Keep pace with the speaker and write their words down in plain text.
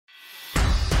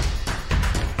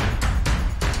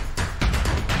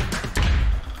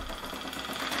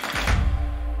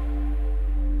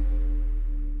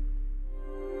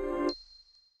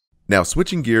Now,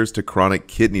 switching gears to chronic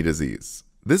kidney disease.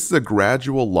 This is a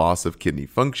gradual loss of kidney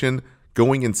function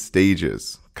going in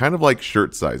stages, kind of like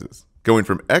shirt sizes, going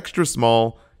from extra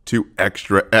small to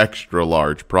extra, extra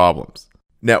large problems.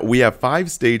 Now, we have 5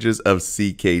 stages of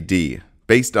CKD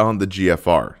based on the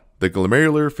GFR, the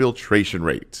glomerular filtration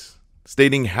rate,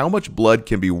 stating how much blood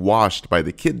can be washed by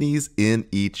the kidneys in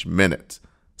each minute,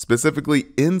 specifically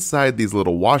inside these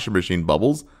little washing machine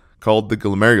bubbles called the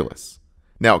glomerulus.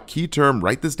 Now, key term,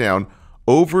 write this down,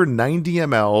 over 90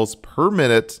 mLs per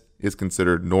minute is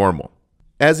considered normal.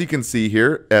 As you can see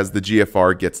here, as the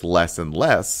GFR gets less and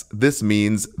less, this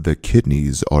means the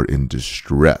kidneys are in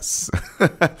distress.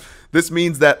 This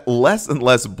means that less and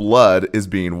less blood is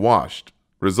being washed,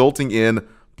 resulting in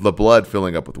the blood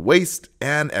filling up with waste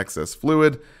and excess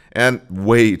fluid and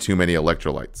way too many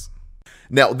electrolytes.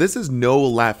 Now, this is no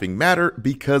laughing matter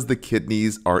because the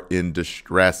kidneys are in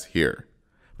distress here.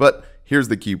 But here's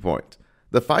the key point.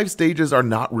 The 5 stages are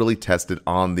not really tested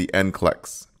on the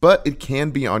NCLEX, but it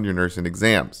can be on your nursing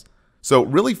exams. So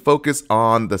really focus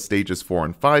on the stages 4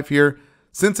 and 5 here,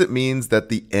 since it means that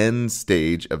the end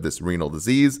stage of this renal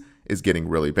disease is getting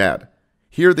really bad.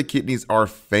 Here the kidneys are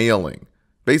failing,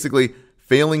 basically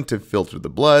failing to filter the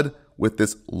blood with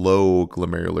this low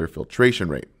glomerular filtration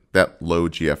rate, that low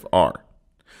GFR.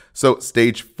 So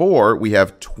stage 4, we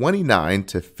have 29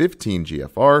 to 15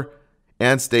 GFR,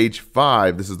 and stage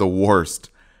 5, this is the worst,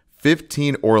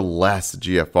 15 or less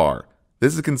GFR.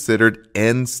 This is considered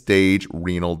end-stage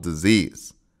renal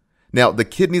disease. Now, the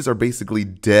kidneys are basically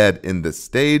dead in this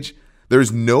stage.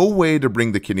 There's no way to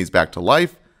bring the kidneys back to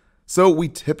life, so we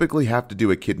typically have to do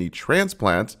a kidney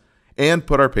transplant and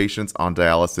put our patients on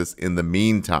dialysis in the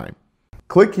meantime.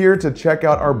 Click here to check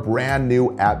out our brand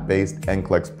new app-based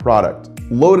NCLEX product,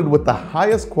 loaded with the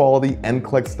highest quality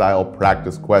NCLEX style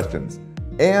practice questions,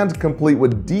 and complete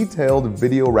with detailed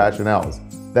video rationales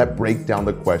that break down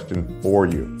the question for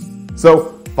you.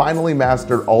 So finally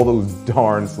master all those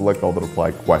darn select all that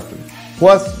apply questions.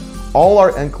 Plus, all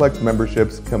our NCLEX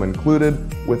memberships come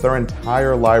included with our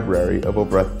entire library of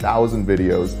over 1,000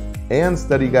 videos and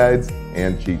study guides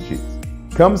and cheat sheets.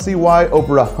 Come see why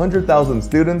over 100,000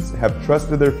 students have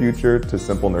trusted their future to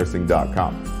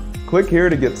simplenursing.com. Click here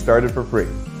to get started for free.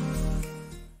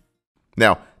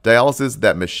 Now, dialysis is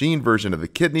that machine version of the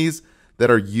kidneys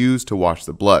that are used to wash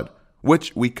the blood,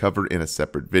 which we covered in a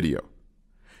separate video.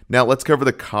 Now let's cover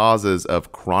the causes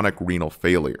of chronic renal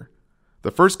failure.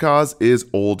 The first cause is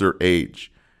older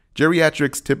age.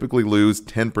 Geriatrics typically lose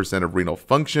 10% of renal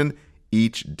function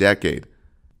each decade.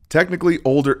 Technically,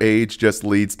 older age just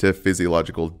leads to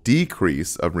physiological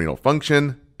decrease of renal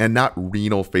function and not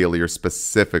renal failure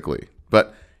specifically,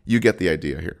 but you get the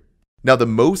idea here. Now, the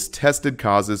most tested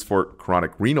causes for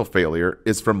chronic renal failure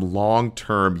is from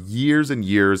long-term years and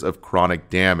years of chronic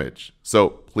damage. So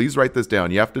please write this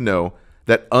down. You have to know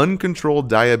that uncontrolled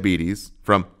diabetes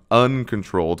from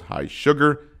uncontrolled high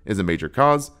sugar is a major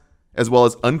cause, as well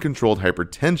as uncontrolled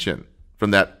hypertension from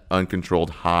that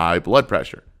uncontrolled high blood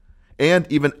pressure, and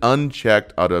even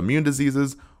unchecked autoimmune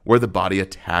diseases where the body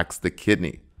attacks the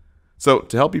kidney. So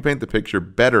to help you paint the picture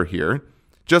better here,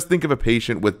 just think of a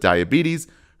patient with diabetes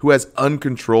who has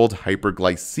uncontrolled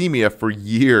hyperglycemia for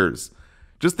years.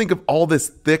 Just think of all this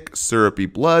thick, syrupy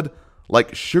blood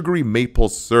like sugary maple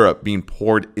syrup being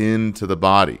poured into the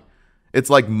body.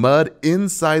 It's like mud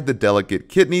inside the delicate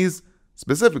kidneys,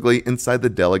 specifically inside the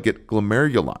delicate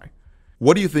glomeruli.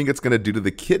 What do you think it's going to do to the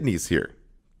kidneys here?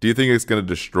 Do you think it's going to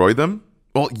destroy them?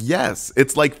 Well, yes,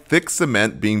 it's like thick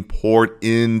cement being poured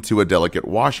into a delicate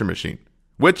washing machine,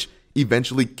 which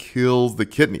eventually kills the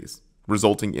kidneys,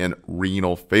 resulting in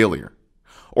renal failure.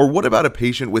 Or what about a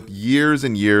patient with years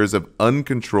and years of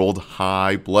uncontrolled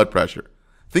high blood pressure?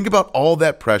 Think about all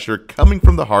that pressure coming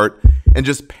from the heart and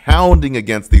just pounding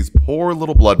against these poor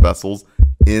little blood vessels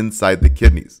inside the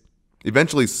kidneys,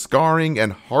 eventually scarring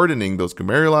and hardening those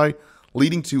glomeruli,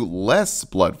 leading to less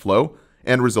blood flow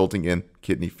and resulting in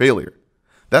kidney failure.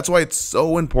 That's why it's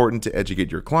so important to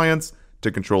educate your clients to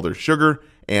control their sugar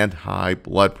and high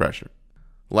blood pressure.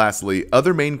 Lastly,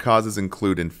 other main causes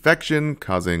include infection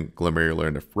causing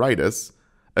glomerular nephritis,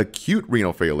 acute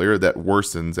renal failure that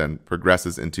worsens and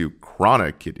progresses into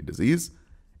chronic kidney disease,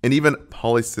 and even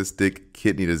polycystic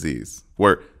kidney disease,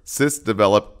 where cysts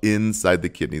develop inside the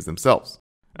kidneys themselves.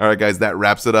 All right, guys, that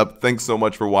wraps it up. Thanks so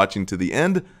much for watching to the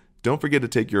end. Don't forget to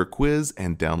take your quiz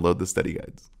and download the study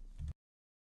guides.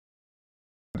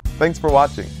 Thanks for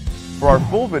watching. For our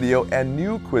full video and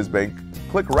new quiz bank,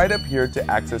 click right up here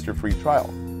to access your free trial.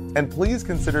 And please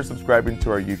consider subscribing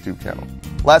to our YouTube channel.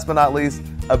 Last but not least,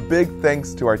 a big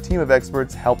thanks to our team of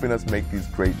experts helping us make these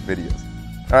great videos.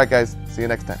 All right, guys, see you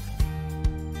next time.